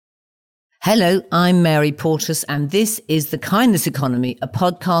Hello, I'm Mary Portas, and this is The Kindness Economy, a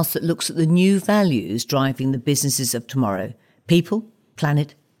podcast that looks at the new values driving the businesses of tomorrow. People,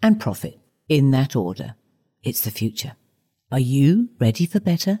 planet, and profit. In that order. It's the future. Are you ready for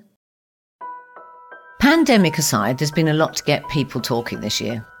better? Pandemic aside, there's been a lot to get people talking this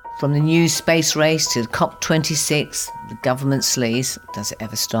year. From the new space race to COP26, the government sleaze, does it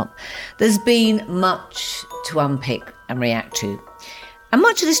ever stop? There's been much to unpick and react to. And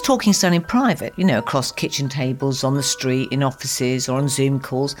much of this talking is done in private, across kitchen tables, on the street, in offices or on Zoom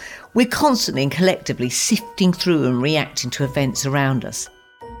calls. We're constantly and collectively sifting through and reacting to events around us.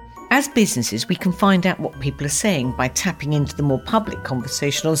 As businesses, we can find out what people are saying by tapping into the more public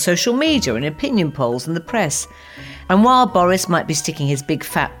conversation on social media and opinion polls and the press. And while Boris might be sticking his big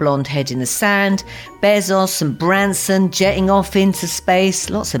fat blonde head in the sand, Bezos and Branson jetting off into space,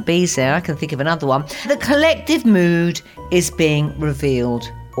 lots of B's there, I can think of another one, the collective mood is being revealed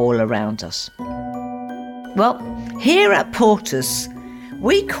all around us. Well, here at Portas,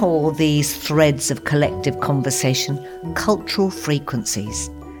 we call these threads of collective conversation cultural frequencies.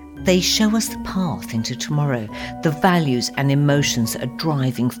 They show us the path into tomorrow, the values and emotions that are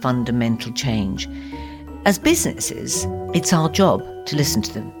driving fundamental change. As businesses, it's our job to listen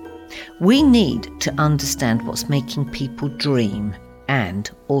to them. We need to understand what's making people dream and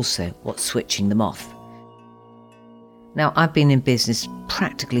also what's switching them off. Now, I've been in business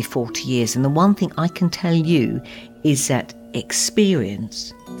practically 40 years, and the one thing I can tell you is that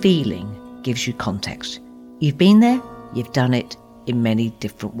experience, feeling, gives you context. You've been there, you've done it in many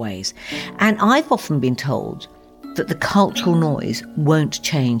different ways. And I've often been told that the cultural noise won't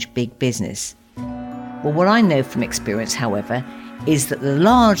change big business. Well, what I know from experience, however, is that the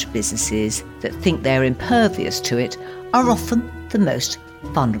large businesses that think they're impervious to it are often the most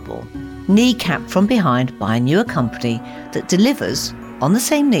vulnerable, kneecapped from behind by a newer company that delivers on the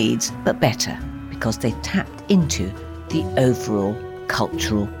same needs but better because they've tapped into the overall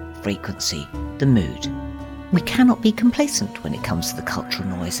cultural frequency, the mood. We cannot be complacent when it comes to the cultural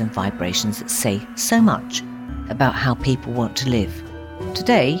noise and vibrations that say so much about how people want to live.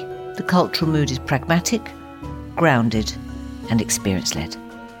 Today, the cultural mood is pragmatic, grounded, and experience-led.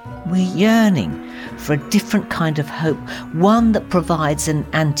 We're yearning for a different kind of hope, one that provides an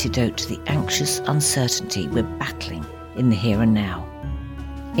antidote to the anxious uncertainty we're battling in the here and now.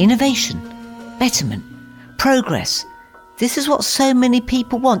 Innovation, betterment, progress. This is what so many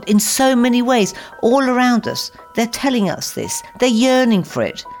people want in so many ways all around us. They're telling us this. They're yearning for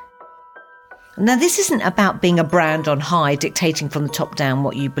it. Now, this isn't about being a brand on high, dictating from the top down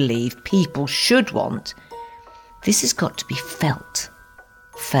what you believe people should want. This has got to be felt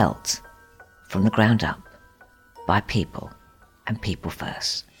from the ground up by people and people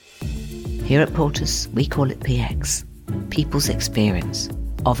first. Here at Portas, we call it PX, people's experience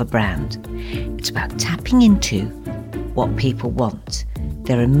of a brand. It's about tapping into what people want,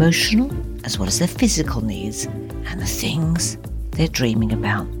 their emotional as well as their physical needs, and the things they're dreaming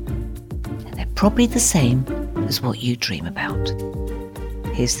about. And they're probably the same as what you dream about.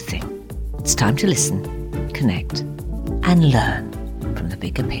 Here's the thing. It's time to listen, connect, and learn from the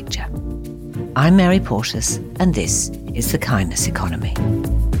bigger picture. I'm Mary Portas, and this is The Kindness Economy.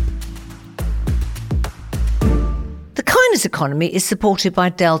 The Kindness Economy is supported by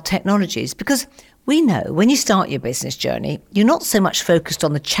Dell Technologies because we know when you start your business journey, you're not so much focused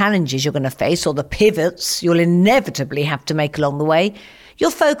on the challenges you're going to face or the pivots you'll inevitably have to make along the way.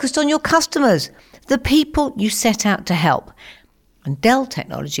 You're focused on your customers, the people you set out to help. And Dell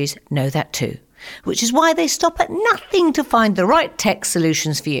Technologies know that too, which is why they stop at nothing to find the right tech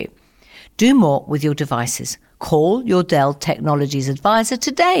solutions for you. Do more with your devices. Call your Dell Technologies advisor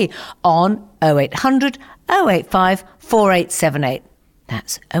today on 0800 085 4878.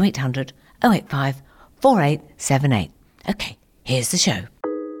 That's 0800 085 4878. Okay, here's the show.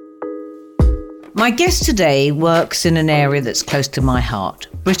 My guest today works in an area that's close to my heart,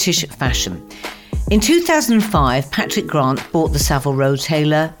 British fashion. In 2005, Patrick Grant bought the Savile Row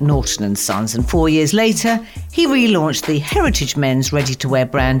tailor Norton & Sons, and 4 years later, he relaunched the heritage men's ready-to-wear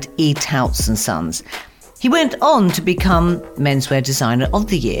brand E. Touts & Sons. He went on to become Menswear Designer of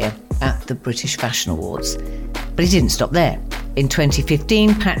the Year at the British Fashion Awards. But he didn't stop there. In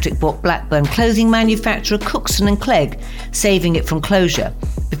 2015, Patrick bought Blackburn clothing manufacturer Cookson & Clegg, saving it from closure,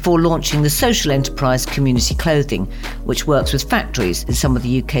 before launching the social enterprise Community Clothing, which works with factories in some of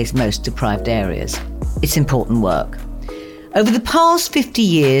the UK's most deprived areas. It's important work. Over the past 50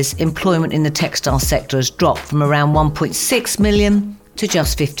 years, employment in the textile sector has dropped from around 1.6 million to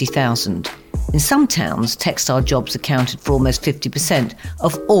just 50,000. In some towns, textile jobs accounted for almost 50%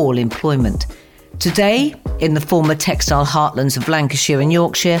 of all employment. Today, in the former textile heartlands of Lancashire and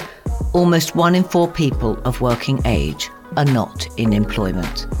Yorkshire, almost 1 in 4 people of working age are not in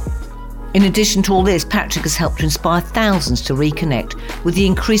employment. In addition to all this, Patrick has helped to inspire thousands to reconnect with the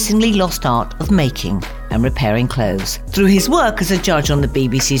increasingly lost art of making and repairing clothes. Through his work as a judge on the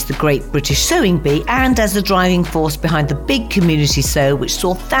BBC's The Great British Sewing Bee and as the driving force behind the Big Community Sew, which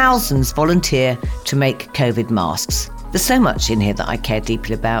saw thousands volunteer to make COVID masks. There's so much in here that I care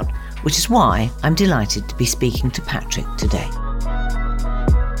deeply about, which is why I'm delighted to be speaking to Patrick today.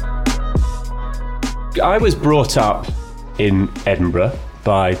 I was brought up in Edinburgh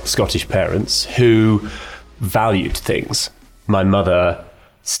by Scottish parents who valued things. My mother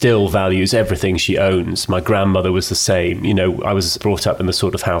still values everything she owns. My grandmother was the same. You know, I was brought up in the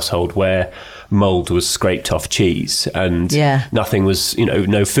sort of household where mould was scraped off cheese and nothing was,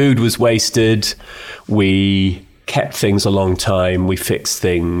 no food was wasted. We kept things a long time. We fixed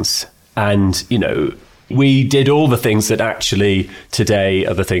things. And, we did all the things that actually today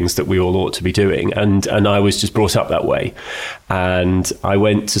are the things that we all ought to be doing. And I was just brought up that way. And I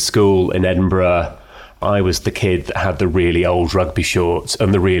went to school in Edinburgh. I was the kid that had the really old rugby shorts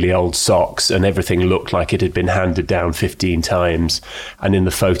and the really old socks, and everything looked like it had been handed down 15 times. And in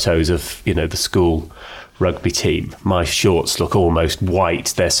the photos of, the school rugby team, my shorts look almost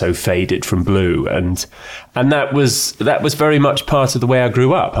white. They're so faded from blue. And that was very much part of the way I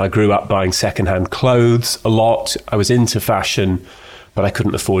grew up. I grew up buying secondhand clothes a lot. I was into fashion, but I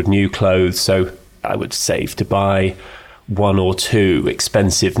couldn't afford new clothes. So I would save to buy 1 or 2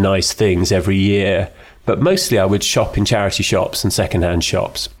 expensive, nice things every year. But mostly I would shop in charity shops and secondhand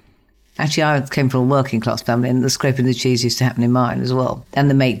shops. Actually, I came from a working class family, and the scraping the cheese used to happen in mine as well. And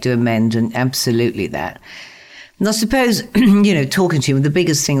the make, do, amend, and absolutely that. And I suppose, talking to you, the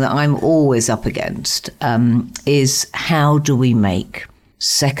biggest thing that I'm always up against is how do we make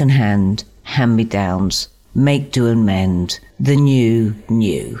second-hand, hand-me-downs, make, do, and mend the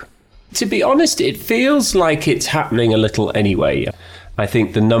new. To be honest, it feels like it's happening a little anyway. I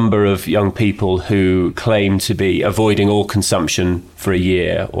think the number of young people who claim to be avoiding all consumption for a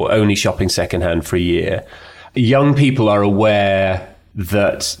year or only shopping secondhand for a year, young people are aware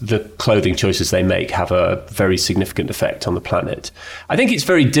that the clothing choices they make have a very significant effect on the planet. I think it's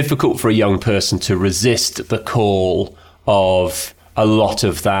very difficult for a young person to resist the call of a lot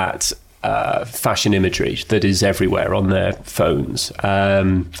of that fashion imagery that is everywhere on their phones.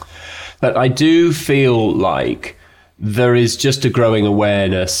 But I do feel like there is just a growing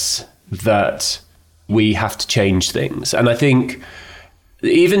awareness that we have to change things. And I think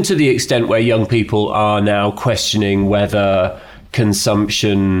even to the extent where young people are now questioning whether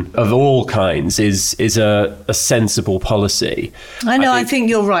consumption of all kinds is a sensible policy. I know, I think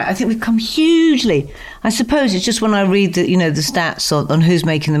you're right. I think we've come hugely. I suppose it's just when I read the stats on who's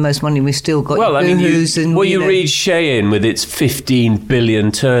making the most money, we've still got you read Shein with its 15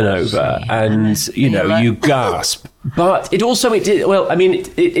 billion turnover you gasp. But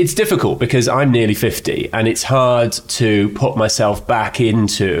it's difficult because I'm nearly 50 and it's hard to put myself back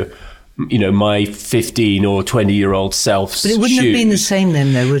into my 15 or 20-year-old self's But it wouldn't have been the same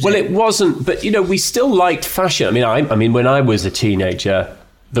then, though, would it? Well, it wasn't. But, we still liked fashion. I mean, when I was a teenager,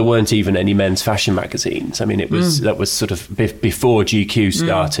 there weren't even any men's fashion magazines. I mean, that was sort of before GQ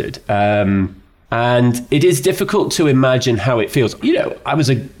started. And it is difficult to imagine how it feels. I was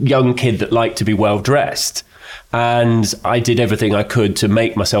a young kid that liked to be well-dressed. And I did everything I could to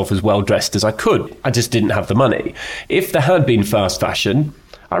make myself as well-dressed as I could. I just didn't have the money. If there had been fast fashion,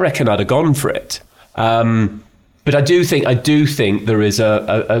 I reckon I'd have gone for it. But I do think there is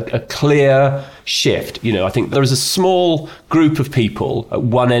a clear shift. I think there is a small group of people at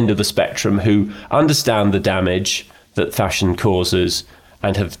one end of the spectrum who understand the damage that fashion causes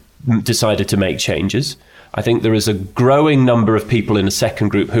and have decided to make changes. I think there is a growing number of people in a second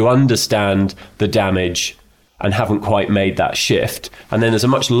group who understand the damage and haven't quite made that shift. And then there's a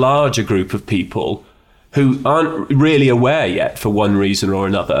much larger group of people who aren't really aware yet for one reason or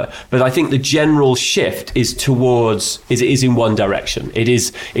another. But I think the general shift is in one direction. It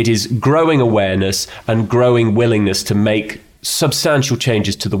is growing awareness and growing willingness to make substantial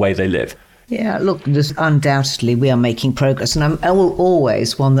changes to the way they live. Yeah, look, there's undoubtedly we are making progress, and I'm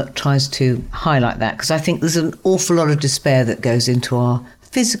always one that tries to highlight that, because I think there's an awful lot of despair that goes into our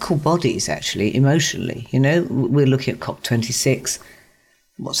physical bodies, actually, emotionally. We're looking at COP26.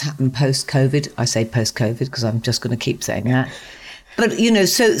 What's happened post-COVID? I say post-COVID because I'm just going to keep saying that. But,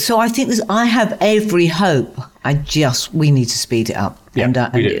 so I think I have every hope. We need to speed it up. Yeah, and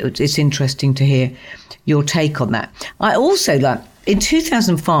it's interesting to hear your take on that. I also in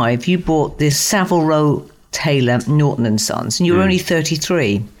 2005, you bought this Savile Row Taylor Norton & Sons, and you were only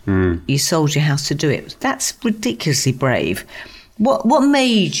 33. You sold your house to do it. That's ridiculously brave. What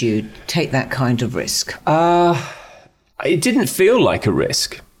made you take that kind of risk? It didn't feel like a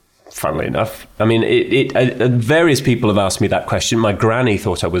risk, funnily enough. I mean, various people have asked me that question. My granny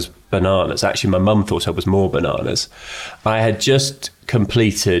thought I was bananas. Actually, my mum thought I was more bananas. I had just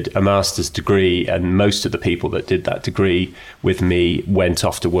completed a master's degree, and most of the people that did that degree with me went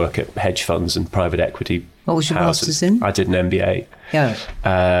off to work at hedge funds and private equity. What was your houses. master's in? I did an MBA. Yeah.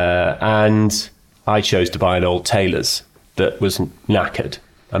 And I chose to buy an old tailor's that was knackered.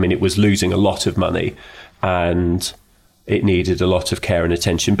 I mean, it was losing a lot of money, and it needed a lot of care and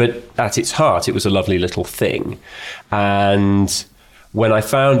attention. But at its heart, it was a lovely little thing. And when I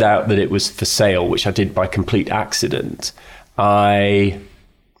found out that it was for sale, which I did by complete accident, I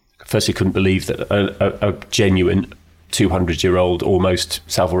firstly couldn't believe that a genuine 200-year-old almost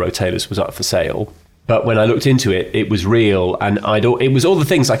Savile Row Tailors was up for sale. But when I looked into it, it was real. And it was all the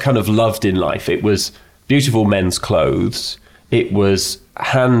things I kind of loved in life. It was beautiful men's clothes. It was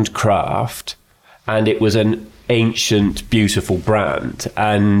handcraft. And it was an ancient, beautiful brand.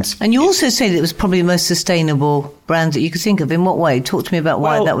 And you also said it was probably the most sustainable brand that you could think of. In what way? Talk to me about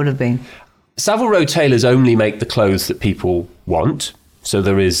why that would have been. Savile Row Tailors only make the clothes that people want. So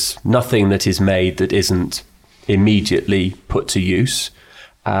there is nothing that is made that isn't immediately put to use.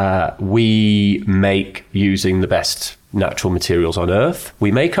 We make using the best natural materials on earth.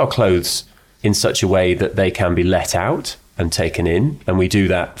 We make our clothes in such a way that they can be let out and taken in. And we do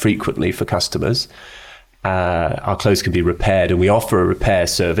that frequently for customers. Our clothes can be repaired, and we offer a repair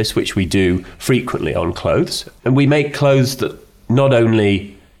service, which we do frequently on clothes. And we make clothes that not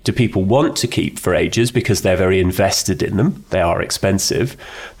only do people want to keep for ages because they're very invested in them, they are expensive,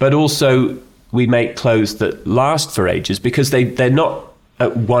 but also we make clothes that last for ages because they're not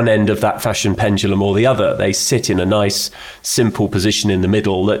at one end of that fashion pendulum or the other. They sit in a nice, simple position in the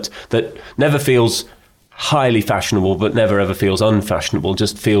middle that never feels highly fashionable, but never ever feels unfashionable,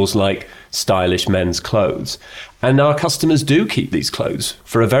 just feels like stylish men's clothes. And our customers do keep these clothes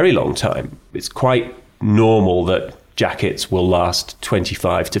for a very long time. It's quite normal that jackets will last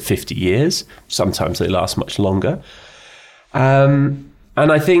 25 to 50 years. Sometimes they last much longer. And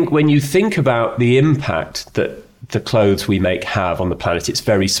I think when you think about the impact that the clothes we make have on the planet, it's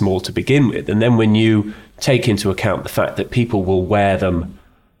very small to begin with. And then when you take into account the fact that people will wear them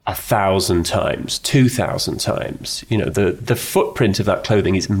 1,000 times, 2,000 times, the footprint of that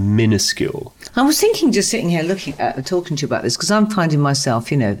clothing is minuscule. I was thinking, just sitting here talking to you about this, because I'm finding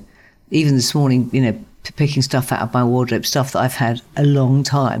myself, even this morning, picking stuff out of my wardrobe, stuff that I've had a long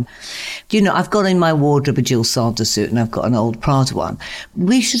time. I've got in my wardrobe a Jill Sanders suit, and I've got an old Prada one.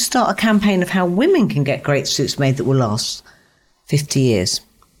 We should start a campaign of how women can get great suits made that will last 50 years.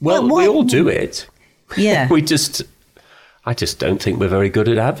 Well, we all do it. Yeah. I just don't think we're very good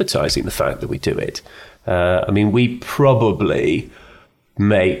at advertising the fact that we do it. We probably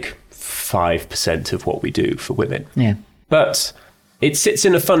make 5% of what we do for women. Yeah. But it sits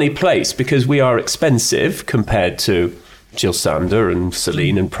in a funny place because we are expensive compared to Jill Sander and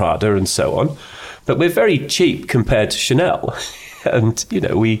Celine and Prada and so on. But we're very cheap compared to Chanel. And,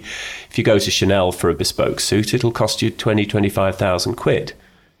 if you go to Chanel for a bespoke suit, it'll cost you 20,000, 25,000 quid.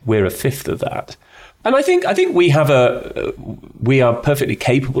 We're a fifth of that. And I think we are perfectly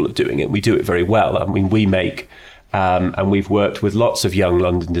capable of doing it. We do it very well. We make, and we've worked with lots of young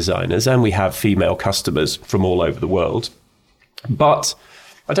London designers, and we have female customers from all over the world. But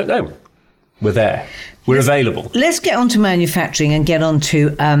I don't know. We're there. We're available. Let's get on to manufacturing and get on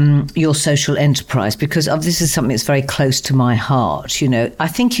to your social enterprise, because this is something that's very close to my heart. I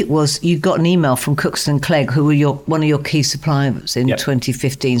think it was, you got an email from Cookson & Clegg, who were one of your key suppliers in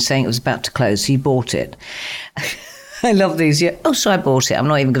 2015, saying it was about to close, so you bought it. I love these. So I bought it. I'm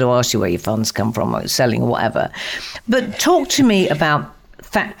not even going to ask you where your funds come from, or selling or whatever. But talk to me about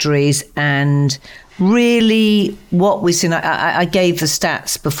factories and really what we've seen. I gave the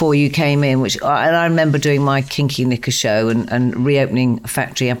stats before you came in, and I remember doing my Kinky Knicker show and reopening a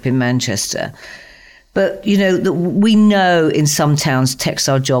factory up in Manchester. But, we know in some towns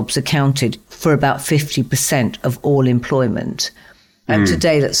textile jobs accounted for about 50% of all employment. And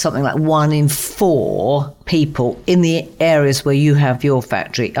today that's something like 1 in 4 people in the areas where you have your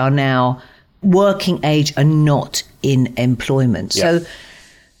factory are now working age and not in employment. Yeah. So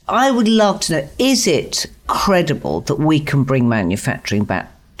I would love to know, is it credible that we can bring manufacturing back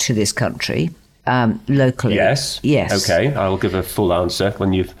to this country locally? Yes. Okay, I'll give a full answer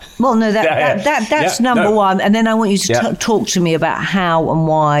when you've... Well, no, that's number one. And then I want you to talk to me about how and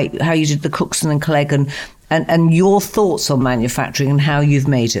why, how you did the Cookson & Clegg and your thoughts on manufacturing and how you've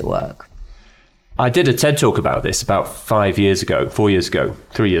made it work. I did a TED talk about this about 5 years ago, 4 years ago,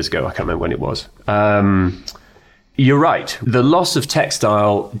 3 years ago, I can't remember when it was. You're right. The loss of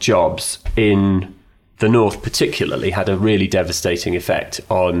textile jobs in the north particularly had a really devastating effect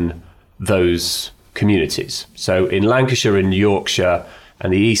on those communities. So in Lancashire and Yorkshire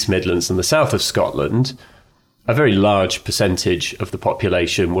and the East Midlands and the south of Scotland, a very large percentage of the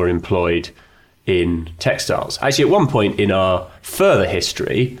population were employed in textiles. Actually, at one point in our further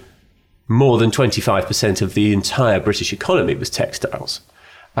history, more than 25% of the entire British economy was textiles.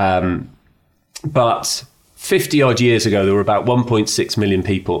 But 50 odd years ago, there were about 1.6 million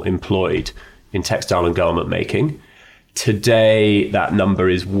people employed in textile and garment making. Today, that number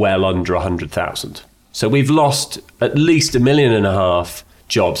is well under 100,000. So we've lost at least 1.5 million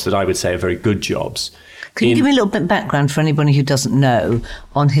jobs that I would say are very good jobs. Can you give me a little bit of background for anybody who doesn't know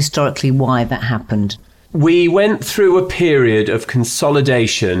on historically why that happened? We went through a period of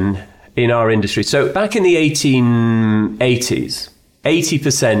consolidation in our industry. So back in the 1880s,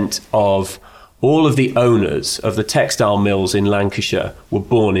 80% of all of the owners of the textile mills in Lancashire were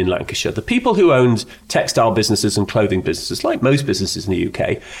born in Lancashire. The people who owned textile businesses and clothing businesses, like most businesses in the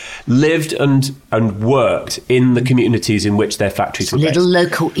UK, lived and worked in the communities in which their factories were based. Little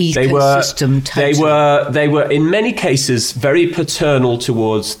local ecosystem. They were in many cases very paternal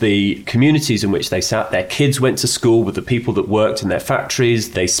towards the communities in which they sat. Their kids went to school with the people that worked in their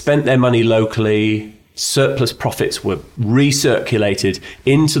factories. They spent their money locally. Surplus profits were recirculated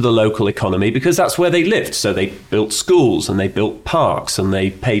into the local economy because that's where they lived. So they built schools and they built parks and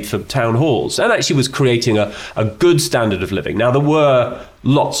they paid for town halls and actually was creating a good standard of living. Now, there were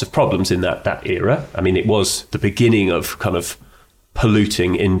lots of problems in that era. I mean, it was the beginning of kind of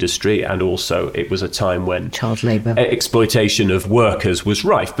polluting industry, and also it was a time when child labour exploitation of workers was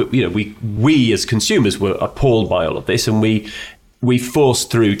rife. But, you know, we as consumers were appalled by all of this, and we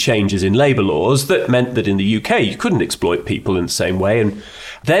forced through changes in labour laws that meant that in the UK you couldn't exploit people in the same way. And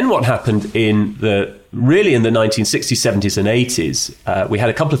then what happened in the 1960s, 70s and 80s, we had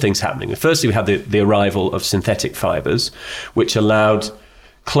a couple of things happening. Firstly, we had the arrival of synthetic fibres, which allowed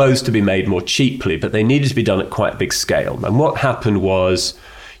clothes to be made more cheaply, but they needed to be done at quite a big scale. And what happened was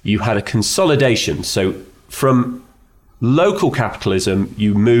you had a consolidation. So from local capitalism,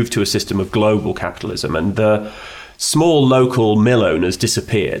 you moved to a system of global capitalism, and the small local mill owners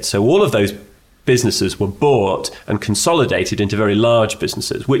disappeared. So all of those businesses were bought and consolidated into very large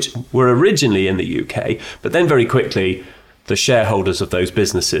businesses, which were originally in the UK, but then very quickly the shareholders of those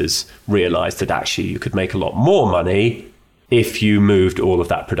businesses realised that actually you could make a lot more money if you moved all of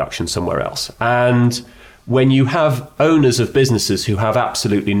that production somewhere else. And when you have owners of businesses who have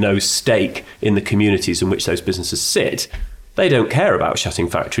absolutely no stake in the communities in which those businesses sit, they don't care about shutting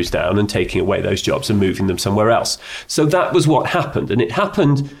factories down and taking away those jobs and moving them somewhere else. So that was what happened. And it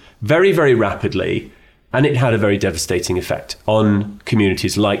happened very, very rapidly. And it had a very devastating effect on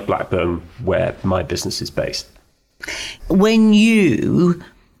communities like Blackburn, where my business is based. When you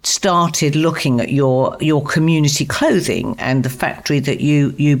started looking at your community clothing and the factory that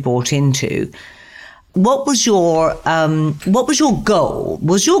you bought into, what was your goal?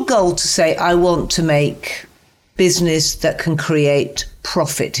 Was your goal to say, I want to make business that can create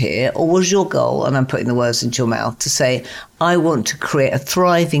profit here? Or was your goal, and I'm putting the words into your mouth, to say, I want to create a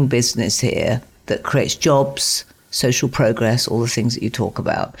thriving business here that creates jobs, social progress, all the things that you talk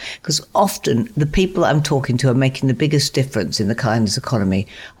about? Because often the people I'm talking to are making the biggest difference in the kindness economy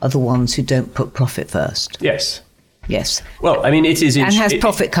are the ones who don't put profit first. Yes. Well, I mean, it is... And has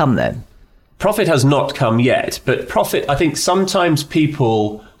profit come, though? Profit has not come yet, but profit, I think sometimes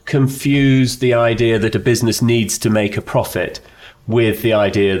people confuse the idea that a business needs to make a profit with the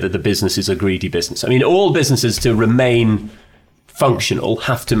idea that the business is a greedy business. I mean, all businesses, to remain functional,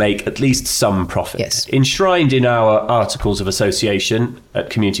 have to make at least some profit. Yes. Enshrined in our Articles of Association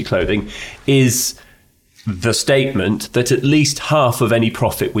at Community Clothing is the statement that at least half of any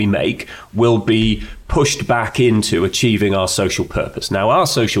profit we make will be pushed back into achieving our social purpose. Now, our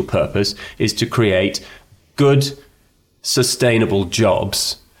social purpose is to create good, sustainable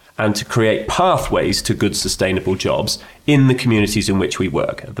jobs and to create pathways to good, sustainable jobs in the communities in which we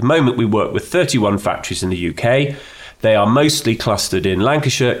work. At the moment, we work with 31 factories in the UK. They are mostly clustered in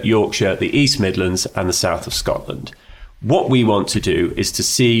Lancashire, Yorkshire, the East Midlands, and the south of Scotland. What we want to do is to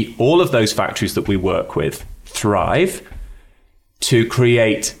see all of those factories that we work with thrive, to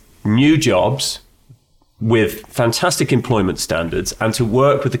create new jobs with fantastic employment standards, and to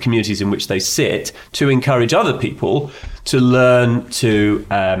work with the communities in which they sit to encourage other people to learn to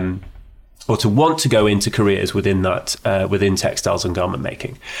or to want to go into careers within that within textiles and garment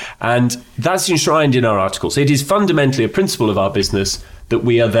making. And that's enshrined in our articles. It is fundamentally a principle of our business that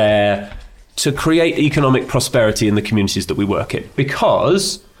we are there to create economic prosperity in the communities that we work in,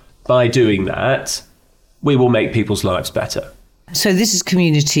 because by doing that, we will make people's lives better. So this is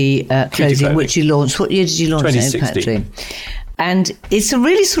community clothing, which you launched. What year did you launch it, 2016. And it's a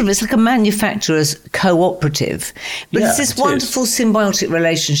really it's like a manufacturer's cooperative, but it's this wonderful symbiotic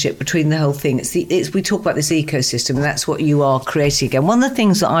relationship between the whole thing. We talk about this ecosystem, and that's what you are creating again. One of the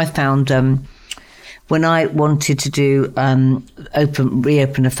things that I found when I wanted to do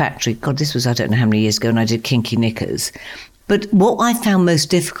reopen a factory, God, this was I don't know how many years ago, and I did kinky knickers. But what I found most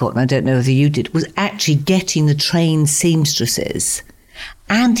difficult, and I don't know whether you did, was actually getting the trained seamstresses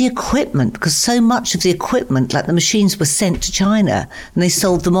and the equipment, because so much of the equipment, like the machines, were sent to China and they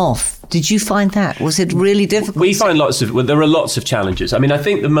sold them off. Did you find that? Was it really difficult? We find there are lots of challenges. I mean, I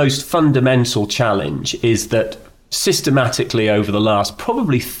think the most fundamental challenge is that systematically over the last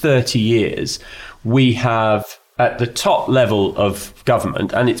probably 30 years, we have at the top level of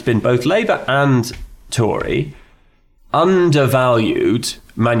government, and it's been both Labour and Tory, undervalued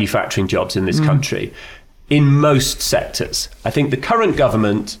manufacturing jobs in this country in most sectors. I think the current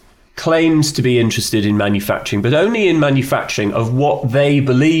government claims to be interested in manufacturing, but only in manufacturing of what they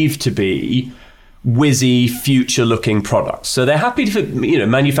believe to be whizzy, future-looking products. So they're happy to,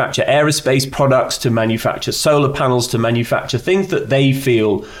 manufacture aerospace products, to manufacture solar panels, to manufacture things that they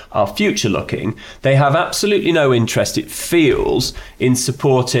feel are future-looking. They have absolutely no interest, it feels, in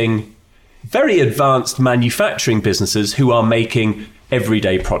supporting very advanced manufacturing businesses who are making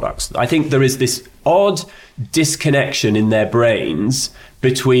everyday products. I think there is this odd disconnection in their brains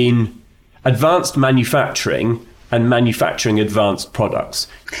between advanced manufacturing and manufacturing advanced products.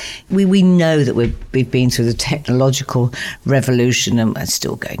 We know that we've been through the technological revolution, and we're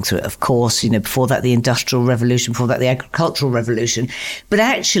still going through it, of course. Before that, the industrial revolution, before that, the agricultural revolution. But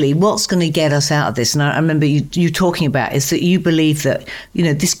actually, what's going to get us out of this, and I remember you talking about, is that you believe that,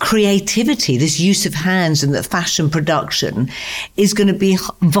 this creativity, this use of hands and that fashion production is going to be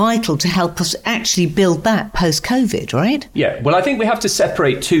vital to help us actually build back post-COVID, right? Yeah, well, I think we have to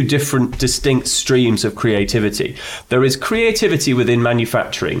separate two different distinct streams of creativity. There is creativity within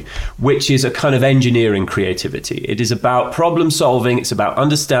manufacturing, which is a kind of engineering creativity. It is about problem solving. It's about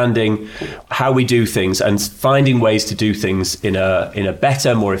understanding how we do things and finding ways to do things in a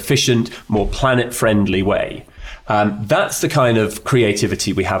better, more efficient, more planet-friendly way. That's the kind of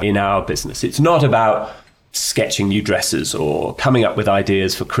creativity we have in our business. It's not about sketching new dresses or coming up with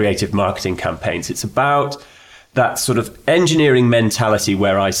ideas for creative marketing campaigns. It's about that sort of engineering mentality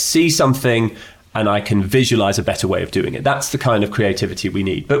where I see something and I can visualize a better way of doing it. That's the kind of creativity we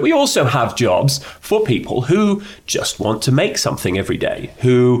need. But we also have jobs for people who just want to make something every day,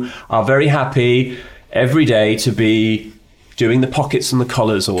 who are very happy every day to be doing the pockets and the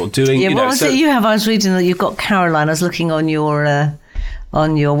collars or doing, what was it you have? I was reading that you've got Caroline. I was looking on your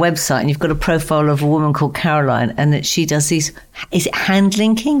website, and you've got a profile of a woman called Caroline, and that she does these, is it hand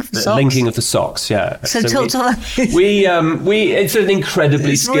linking for socks? Linking of the socks, yeah. So talk to us. It's an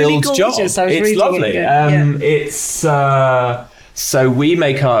incredibly skilled job. It's lovely. So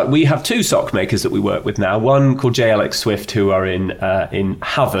we have two sock makers that we work with now. One called JLX Swift, who are in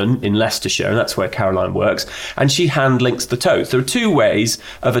Haven in Leicestershire, and that's where Caroline works. And she hand links the toes. There are two ways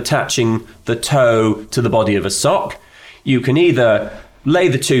of attaching the toe to the body of a sock. You can either lay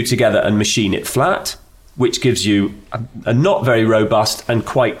the two together and machine it flat, which gives you a not very robust and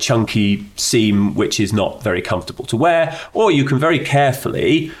quite chunky seam, which is not very comfortable to wear. Or you can very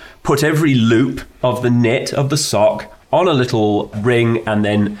carefully put every loop of the knit of the sock on a little ring and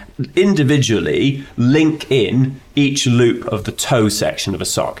then individually link in each loop of the toe section of a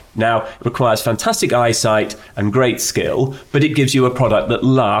sock. Now, it requires fantastic eyesight and great skill, but it gives you a product that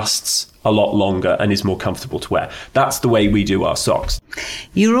lasts a lot longer and is more comfortable to wear. That's the way we do our socks.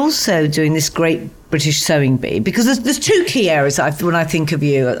 You're also doing this great British sewing bee, because there's two key areas when I think of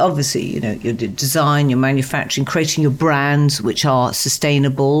you. Obviously, your design, your manufacturing, creating your brands which are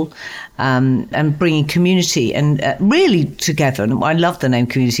sustainable, and bringing community and really together. And I love the name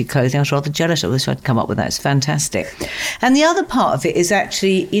Community Clothing. I was rather jealous. I wish I'd come up with that. It's fantastic. And the other part of it is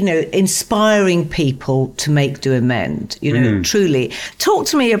actually, inspiring people to make, do, amend. Truly. Talk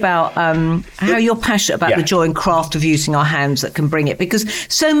to me about how you're passionate about the joy and craft of using our hands that can bring it, because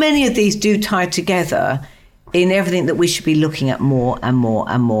so many of these do tie together in everything that we should be looking at more and more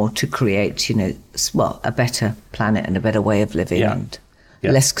and more to create, a better planet and a better way of living and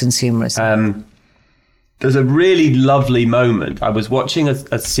less consumerism. There's a really lovely moment. I was watching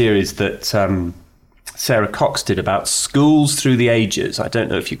a series that Sarah Cox did about schools through the ages. I don't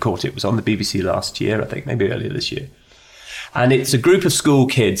know if you caught it. It was on the BBC last year, I think, maybe earlier this year. And it's a group of school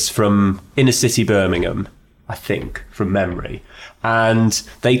kids from inner city Birmingham, I think, from memory. And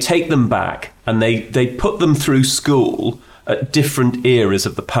they take them back and they put them through school at different eras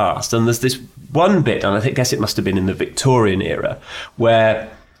of the past. And there's this one bit, and I guess it must have been in the Victorian era, where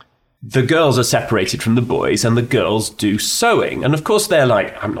the girls are separated from the boys and the girls do sewing. And of course they're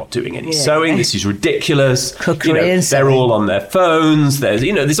like, I'm not doing any sewing. This is ridiculous. Cookery they're all on their phones.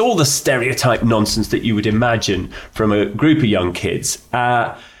 There's all the stereotype nonsense that you would imagine from a group of young kids.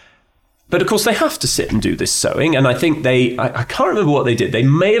 But of course they have to sit and do this sewing. And I think I can't remember what they did. They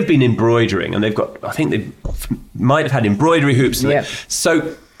may have been embroidering, and I think they might have had embroidery hoops. Yep.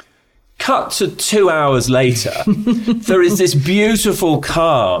 So cut to 2 hours later, there is this beautiful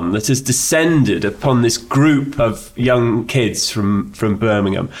calm that has descended upon this group of young kids from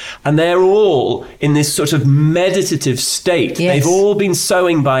Birmingham. And they're all in this sort of meditative state. Yes. They've all been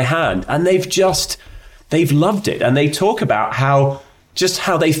sewing by hand, and they've loved it. And they talk about how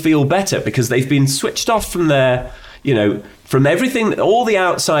they feel better because they've been switched off from their, from everything. All the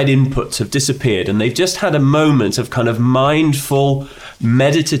outside inputs have disappeared, and they've just had a moment of kind of mindful,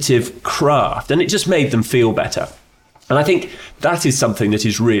 meditative craft, and it just made them feel better. And I think that is something that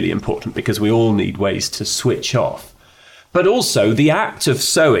is really important, because we all need ways to switch off. But also the act of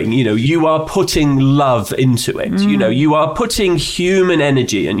sewing, you are putting love into it. You are putting human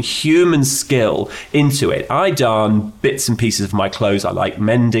energy and human skill into it. I darn bits and pieces of my clothes. I like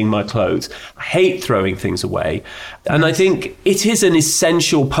mending my clothes. I hate throwing things away. And I think it is an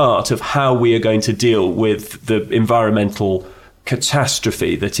essential part of how we are going to deal with the environmental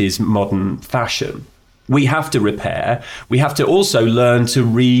catastrophe that is modern fashion. We have to repair. We have to also learn to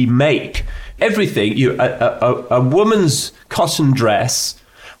remake everything. A woman's cotton dress,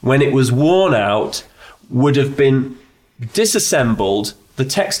 when it was worn out, would have been disassembled. The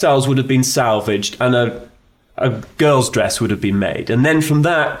textiles would have been salvaged, and a girl's dress would have been made. And then from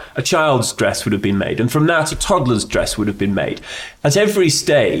that, a child's dress would have been made. And from that, a toddler's dress would have been made. At every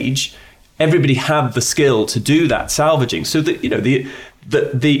stage, everybody had the skill to do that salvaging, so that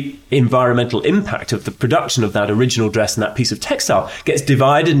the environmental impact of the production of that original dress and that piece of textile gets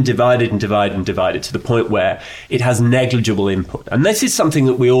divided and divided and divided and divided to the point where it has negligible input. And this is something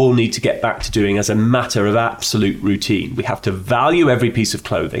that we all need to get back to doing as a matter of absolute routine. We have to value every piece of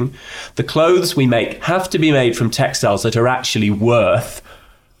clothing. The clothes we make have to be made from textiles that are actually worth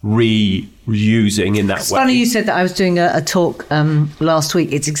reusing in that way. It's funny you said that. I was doing a talk last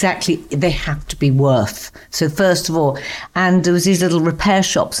week. It's exactly, they have to be worth. So first of all, and there was these little repair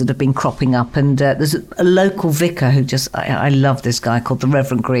shops that have been cropping up, and there's a local vicar who I love this guy called the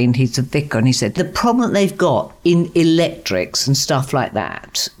Reverend Green. He's a vicar, and he said the problem they've got in electrics and stuff like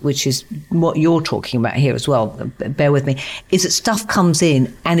that, which is what you're talking about here as well, bear with me, is that stuff comes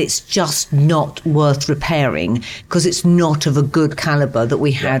in and it's just not worth repairing because it's not of a good caliber that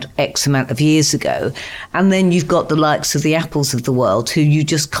we had X amount of years ago. And then you've got the likes of the Apples of the world who you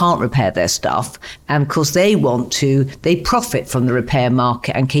just can't repair their stuff. And of course they profit from the repair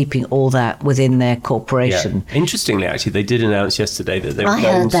market and keeping all that within their corporation. Yeah. Interestingly, actually, they did announce yesterday that they were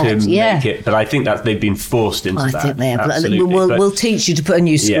going to make it, but I think that they've been forced into that. I think they have. We'll teach you to put a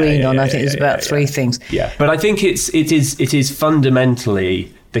new screen on. I think there's about three things. Yeah, but I think it is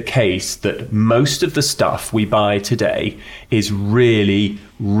fundamentally the case that most of the stuff we buy today is really,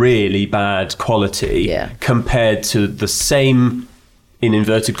 really bad quality compared to the same, in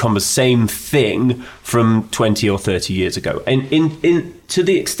inverted commas, same thing from 20 or 30 years ago. And to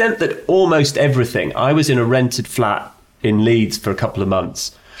the extent that almost everything, I was in a rented flat in Leeds for a couple of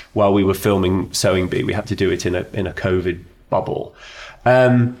months while we were filming Sewing Bee. We had to do it in a COVID bubble.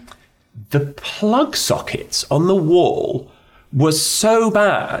 The plug sockets on the wall was so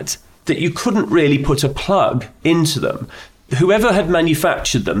bad that you couldn't really put a plug into them. Whoever had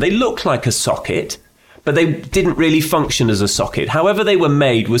manufactured them, they looked like a socket, but they didn't really function as a socket. However they were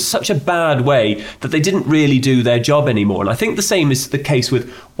made was such a bad way that they didn't really do their job anymore. And I think the same is the case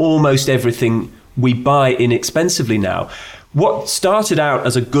with almost everything we buy inexpensively now. What started out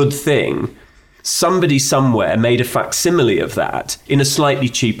as a good thing, somebody somewhere made a facsimile of that in a slightly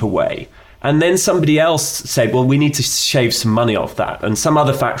cheaper way. And then somebody else said, well, we need to shave some money off that. And some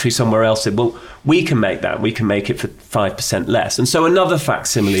other factory somewhere else said, well, we can make that. We can make it for 5% less. And so another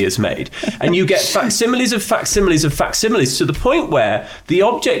facsimile is made. And you get facsimiles of facsimiles of facsimiles to the point where the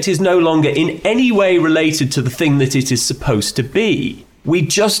object is no longer in any way related to the thing that it is supposed to be. We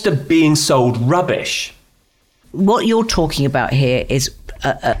just are being sold rubbish. What you're talking about here is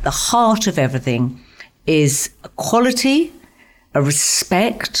at the heart of everything is a quality, a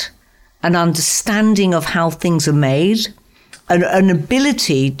respect, an understanding of how things are made, an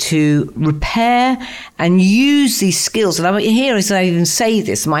ability to repair and use these skills. And I'm here as I even say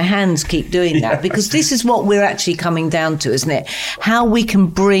this, my hands keep doing that, because this is what we're actually coming down to, isn't it? How we can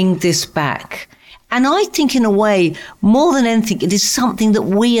bring this back And I think, in a way, more than anything, it is something that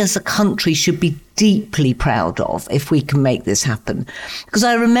we as a country should be deeply proud of if we can make this happen. Because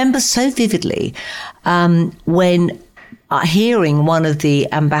I remember so vividly when hearing one of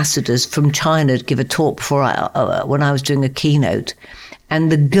the ambassadors from China give a talk when I was doing a keynote. And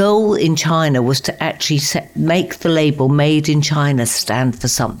the goal in China was to actually make the label Made in China stand for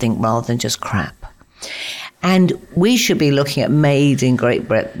something rather than just crap. And we should be looking at Made in Great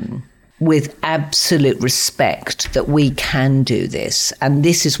Britain with absolute respect that we can do this. And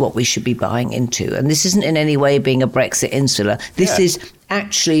this is what we should be buying into. And this isn't in any way being a Brexit insular. This is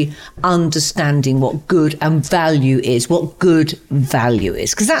actually understanding what good and value is, what good value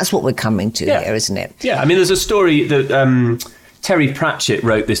is. Because that's what we're coming to here, isn't it? Yeah, I mean, there's a story that Terry Pratchett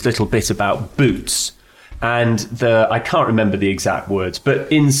wrote this little bit about boots. And I can't remember the exact words,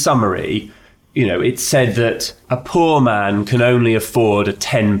 but in summary, you know, it said that a poor man can only afford a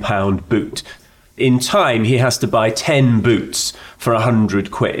 £10 boot. In time, he has to buy 10 boots for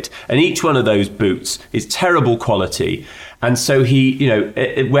 100 quid. And each one of those boots is terrible quality. And so he, you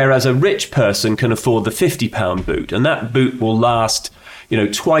know, whereas a rich person can afford the £50 boot, and that boot will last, you know,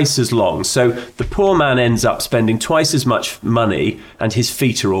 twice as long. So the poor man ends up spending twice as much money and his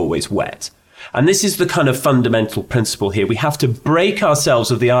feet are always wet. And this is the kind of fundamental principle here. We have to break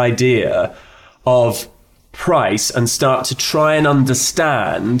ourselves of the idea of price and start to try and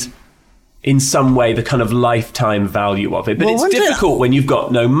understand in some way the kind of lifetime value of it. But it's difficult when you've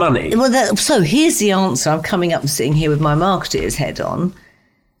got no money. Well, so here's the answer. I'm coming up and sitting here with my marketeer's head on.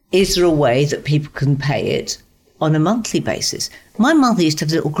 Is there a way that people can pay it on a monthly basis? My mother used to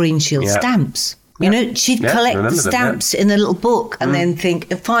have little Green Shield stamps. You know, she'd collect the stamps in a little book and then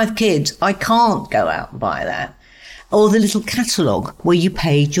think, 5 kids, I can't go out and buy that. Or the little catalogue where you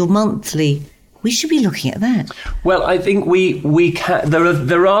paid your monthly. We should be looking at that. Well, I think we can.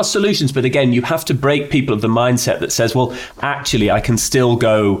 There are solutions, but again, you have to break people of the mindset that says, well, actually, I can still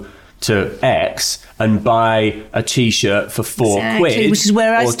go to X and buy a T-shirt for 4 quid, which is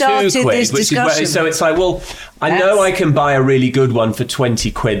where I started this discussion. So it's like, well, I know I can buy a really good one for 20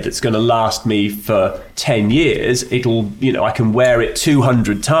 quid that's going to last me for 10 years. It'll, you know, I can wear it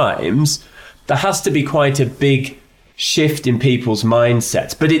 200 times. There has to be quite a big shift in people's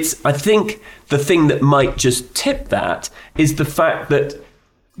mindsets. But I think the thing that might just tip that is the fact that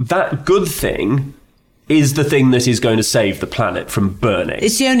that good thing is the thing that is going to save the planet from burning.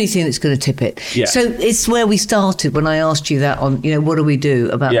 It's the only thing that's going to tip it. Yeah. So it's where we started when I asked you that on, you know, what do we do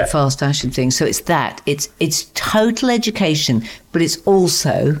about the fast fashion thing? So it's that. It's total education, but it's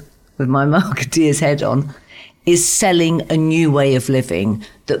also, with my marketeer's head on, is selling a new way of living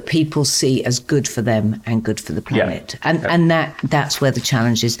that people see as good for them and good for the planet. And that's where the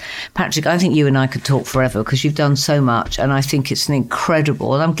challenge is. Patrick, I think you and I could talk forever because you've done so much, and I think it's an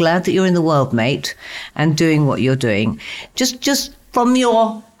incredible, and I'm glad that you're in the world, mate, and doing what you're doing. Just from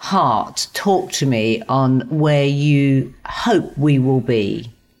your heart, talk to me on where you hope we will be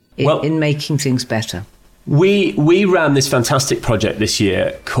in making things better. We ran this fantastic project this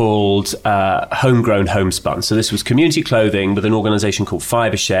year called Homegrown Homespun. So this was community clothing with an organisation called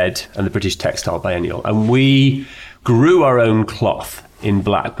Fibershed and the British Textile Biennial. And we grew our own cloth in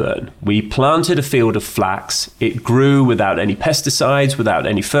Blackburn. We planted a field of flax. It grew without any pesticides, without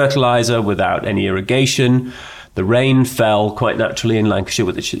any fertiliser, without any irrigation. The rain fell quite naturally in Lancashire,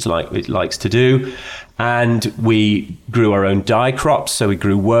 which it likes to do. And we grew our own dye crops. So we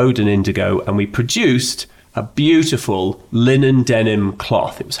grew woad and indigo, and we produced a beautiful linen denim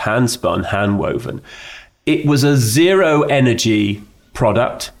cloth. It was hand spun, hand woven. It was a zero energy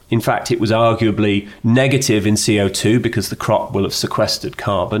product. In fact, it was arguably negative in CO2 because the crop will have sequestered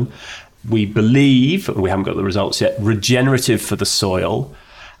carbon. We believe, and we haven't got the results yet, regenerative for the soil.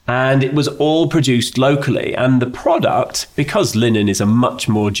 And it was all produced locally. And the product, because linen is a much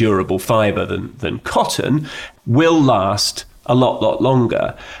more durable fibre than cotton, will last a lot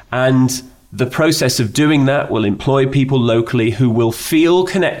longer. And the process of doing that will employ people locally who will feel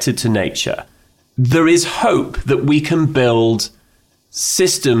connected to nature. There is hope that we can build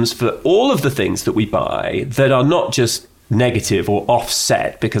systems for all of the things that we buy that are not just negative or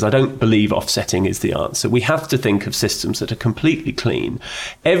offset, because I don't believe offsetting is the answer. We have to think of systems that are completely clean.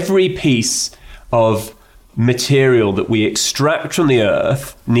 Every piece of material that we extract from the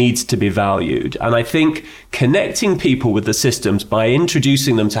earth needs to be valued. And I think connecting people with the systems by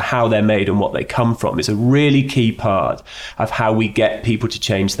introducing them to how they're made and what they come from is a really key part of how we get people to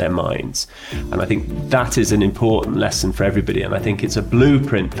change their minds. And I think that is an important lesson for everybody. And I think it's a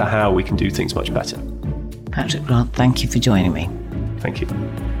blueprint for how we can do things much better. Patrick Grant, thank you for joining me. Thank you.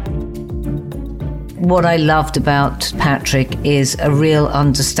 What I loved about Patrick is a real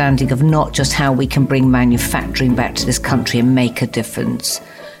understanding of not just how we can bring manufacturing back to this country and make a difference,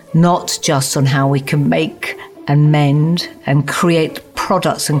 not just on how we can make and mend and create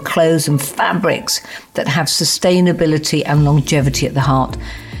products and clothes and fabrics that have sustainability and longevity at the heart,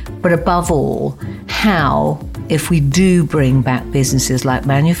 but above all, how, if we do bring back businesses like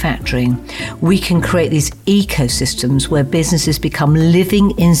manufacturing, we can create these ecosystems where businesses become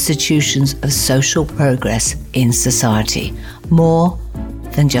living institutions of social progress in society, more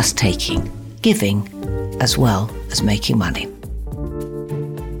than just taking, giving, as well as making money.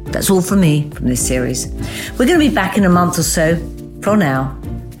 That's all from me from this series. We're going to be back in a month or so. For now,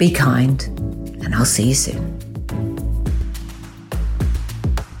 be kind, and I'll see you soon.